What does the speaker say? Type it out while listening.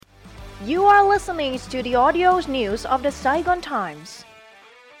You are listening to the audio news of the Saigon Times.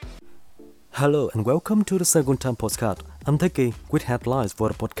 Hello and welcome to the Saigon Times podcast. I'm Taki with headlines for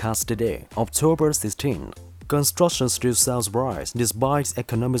the podcast today, October 16th. Construction steel sales rise despite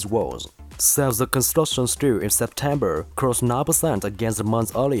economic woes. Sales of construction steel in September crossed 9% against the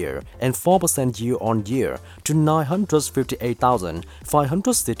month earlier and 4% year-on-year to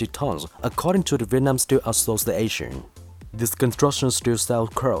 958,560 tons, according to the Vietnam Steel Association. This construction steel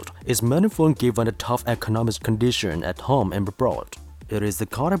sales growth is meaningful given the tough economic condition at home and abroad. It is a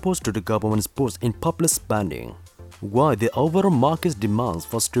counterpoint to the government's push in public spending. While the overall market demand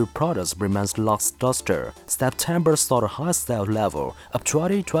for steel products remains lackluster, September saw the highest sales level of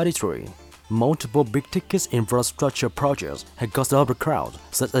 2023. Multiple big-ticket infrastructure projects have got over crowd,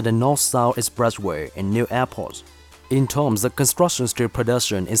 such as the North-South Expressway and new airports. In terms of construction steel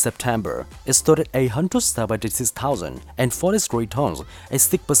production in September, it stood at 876,043 tons, a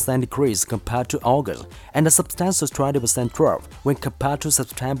 6% decrease compared to August, and a substantial 20% drop when compared to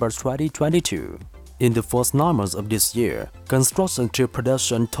September 2022. In the first 9 months of this year, construction steel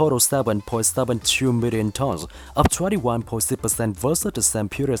production totaled 7.72 million tons, up 21.6% versus the same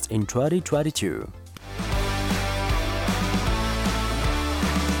period in 2022.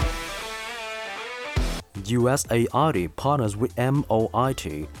 USAID partners with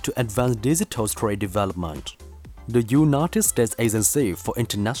MOIT to advance digital trade development. The United States Agency for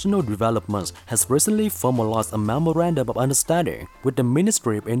International Development has recently formalized a memorandum of understanding with the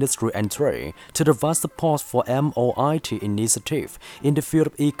Ministry of Industry and Trade to provide support for MOIT initiative in the field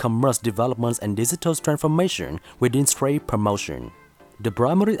of e-commerce development and digital transformation within trade promotion. The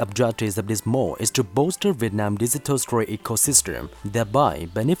primary objective of this move is to bolster Vietnam's digital trade ecosystem, thereby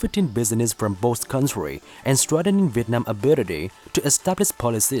benefiting business from both countries and strengthening Vietnam's ability to establish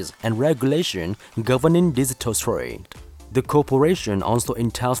policies and regulation governing digital trade. The cooperation also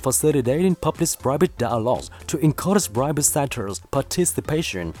entails facilitating public-private dialogues to encourage private sector's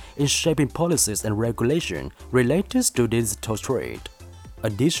participation in shaping policies and regulation related to digital trade.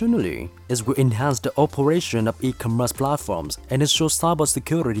 Additionally, it will enhance the operation of e-commerce platforms and ensure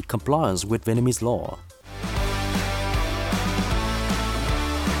cybersecurity compliance with Vietnamese law.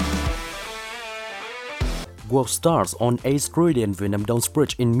 Work starts on 8 trillion Vietnam Domes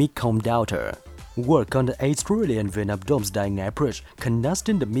Bridge in Mekong Delta. Work on the 8 trillion Vietnam Domes Dai Ngai Bridge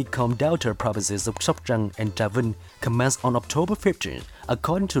connecting the Mekong Delta provinces of Sóc Trăng and Trà Vinh commenced on October 15th,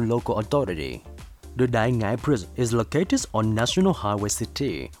 according to local authority. The Dai Ngai Bridge is located on National Highway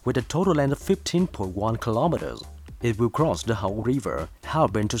City with a total length of 15.1 kilometers. It will cross the Hậu River,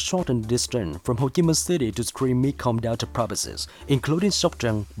 helping to shorten the distance from Ho Chi Minh City to 3 Mekong Delta provinces, including Sóc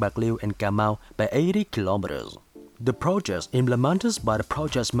Trăng, Bạc Liêu, and Cà Mau, by 80 kilometers. The project, implemented by the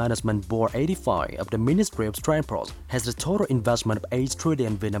Project Management Board 85 of the Ministry of Transport, has a total investment of 8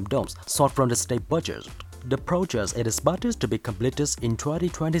 trillion Vietnam Domes sought from the state budget. The project is expected to be completed in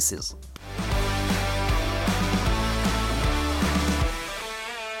 2026.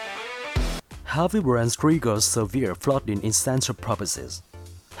 Heavy rain triggers severe flooding in central provinces.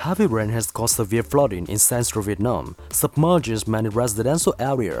 Heavy rain has caused severe flooding in central Vietnam, submerges many residential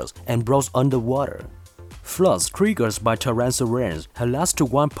areas, and brought underwater. Floods triggered by torrential rains have led to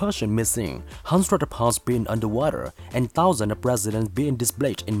 1 person missing, hundreds of houses being underwater, and thousands of residents being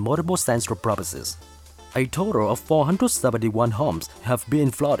displaced in multiple central provinces. A total of 471 homes have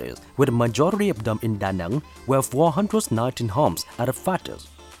been flooded, with the majority of them in Da Nang, where 419 homes are affected.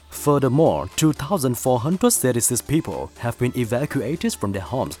 Furthermore, 2,436 people have been evacuated from their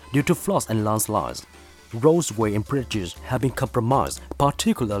homes due to floods and landslides. Roadways and bridges have been compromised,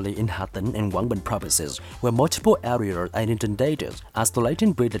 particularly in Hà Tĩnh and Quảng Bình provinces, where multiple areas are inundated,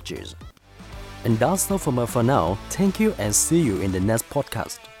 isolating villages. And that's all from us for now. Thank you and see you in the next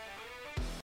podcast.